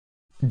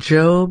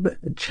Job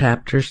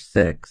chapter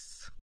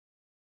 6.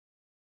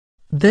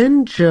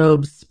 Then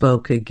Job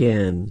spoke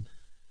again.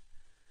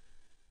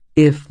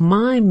 If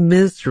my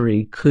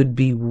misery could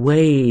be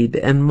weighed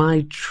and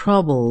my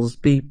troubles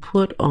be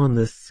put on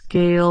the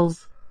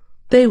scales,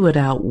 they would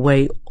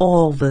outweigh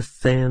all the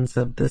sands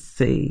of the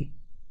sea.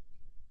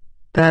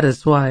 That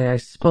is why I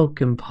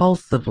spoke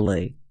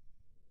impulsively.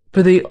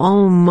 For the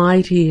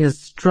Almighty has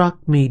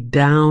struck me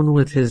down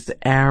with his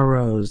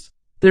arrows.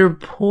 Their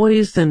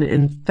poison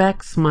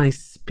infects my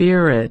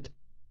spirit.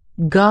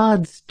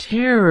 God's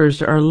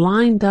terrors are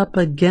lined up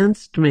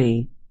against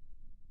me.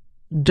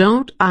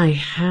 Don't I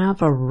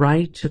have a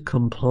right to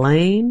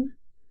complain?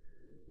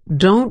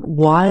 Don't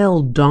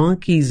wild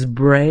donkeys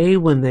bray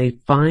when they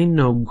find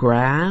no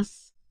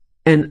grass,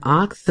 and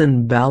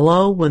oxen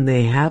bellow when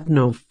they have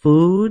no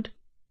food?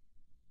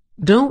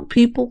 Don't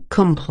people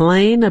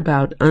complain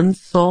about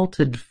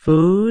unsalted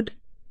food?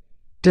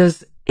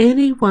 Does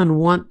anyone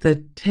want the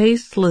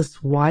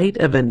tasteless white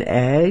of an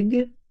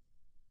egg?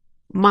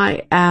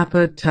 My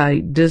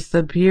appetite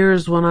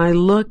disappears when I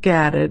look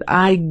at it.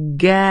 I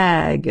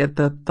gag at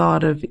the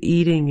thought of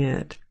eating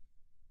it.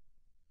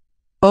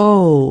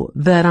 Oh,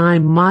 that I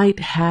might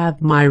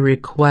have my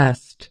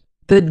request,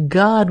 that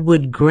God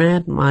would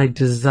grant my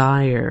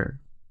desire.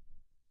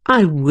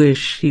 I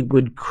wish he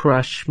would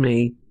crush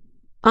me.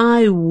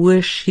 I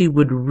wish he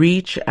would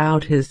reach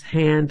out his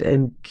hand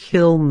and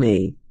kill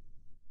me.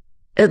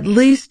 At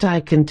least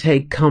I can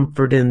take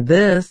comfort in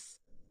this.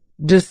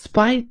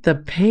 Despite the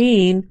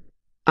pain,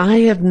 I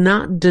have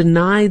not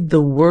denied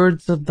the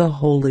words of the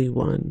Holy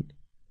One.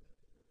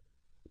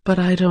 But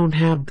I don't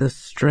have the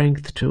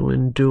strength to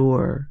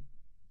endure.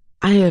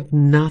 I have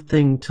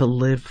nothing to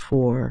live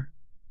for.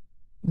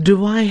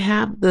 Do I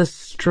have the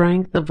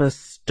strength of a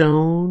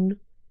stone?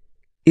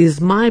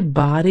 Is my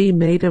body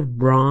made of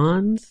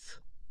bronze?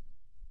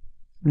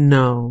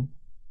 No,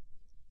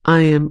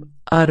 I am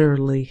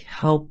utterly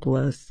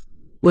helpless,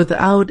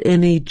 without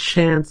any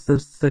chance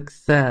of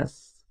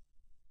success.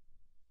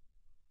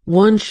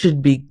 One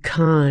should be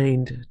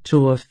kind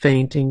to a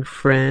fainting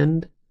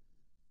friend,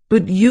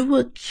 but you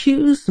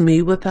accuse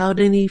me without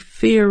any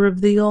fear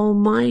of the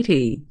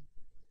Almighty.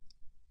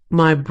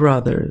 My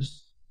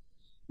brothers,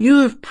 you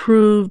have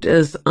proved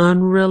as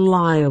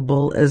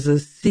unreliable as a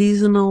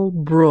seasonal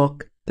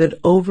brook that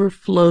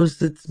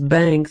overflows its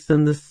banks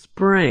in the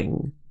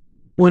spring,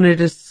 when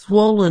it is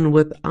swollen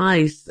with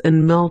ice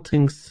and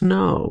melting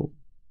snow.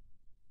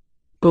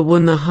 But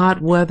when the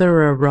hot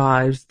weather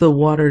arrives, the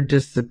water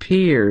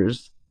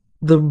disappears.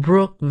 The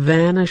brook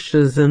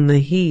vanishes in the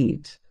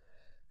heat.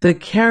 The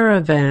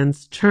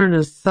caravans turn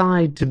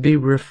aside to be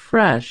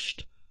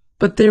refreshed,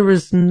 but there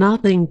is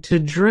nothing to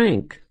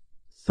drink,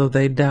 so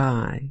they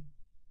die.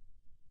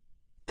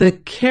 The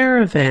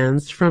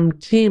caravans from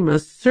Tema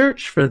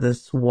search for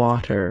this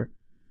water.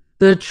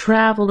 The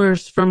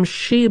travelers from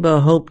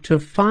Sheba hope to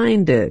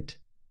find it.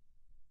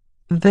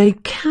 They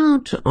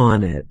count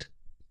on it,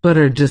 but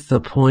are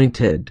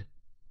disappointed.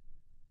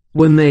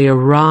 When they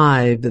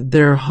arrive,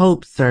 their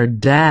hopes are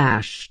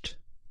dashed.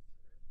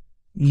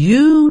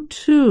 You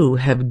too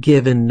have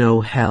given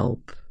no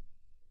help.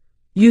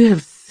 You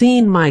have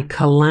seen my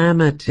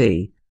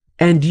calamity,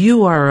 and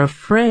you are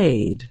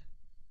afraid.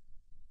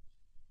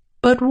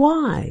 But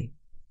why?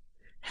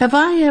 Have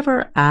I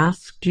ever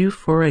asked you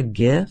for a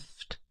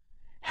gift?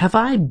 Have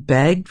I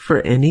begged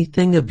for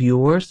anything of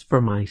yours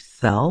for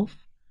myself?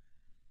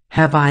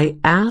 Have I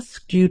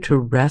asked you to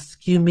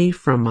rescue me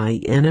from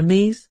my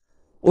enemies,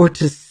 or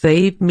to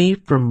save me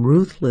from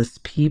ruthless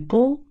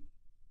people?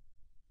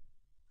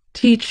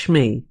 Teach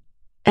me,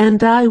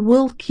 and I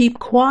will keep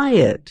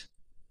quiet.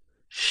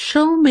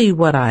 Show me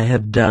what I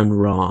have done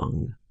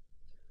wrong.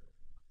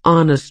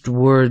 Honest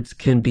words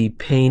can be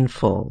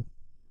painful,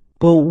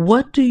 but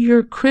what do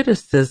your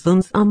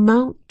criticisms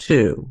amount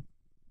to?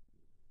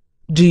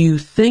 Do you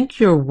think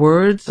your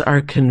words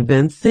are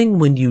convincing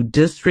when you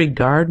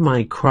disregard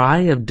my cry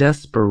of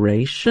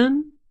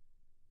desperation?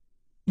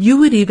 You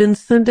would even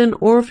send an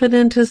orphan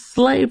into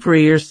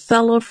slavery or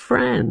sell a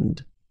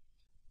friend.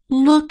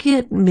 Look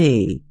at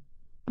me.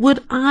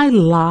 Would I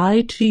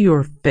lie to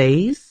your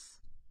face?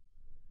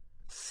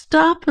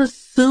 Stop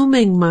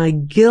assuming my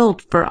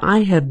guilt, for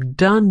I have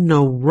done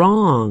no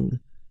wrong.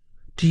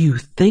 Do you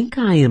think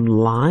I am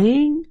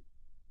lying?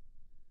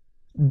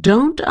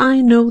 Don't I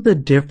know the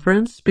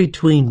difference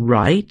between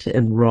right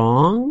and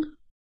wrong?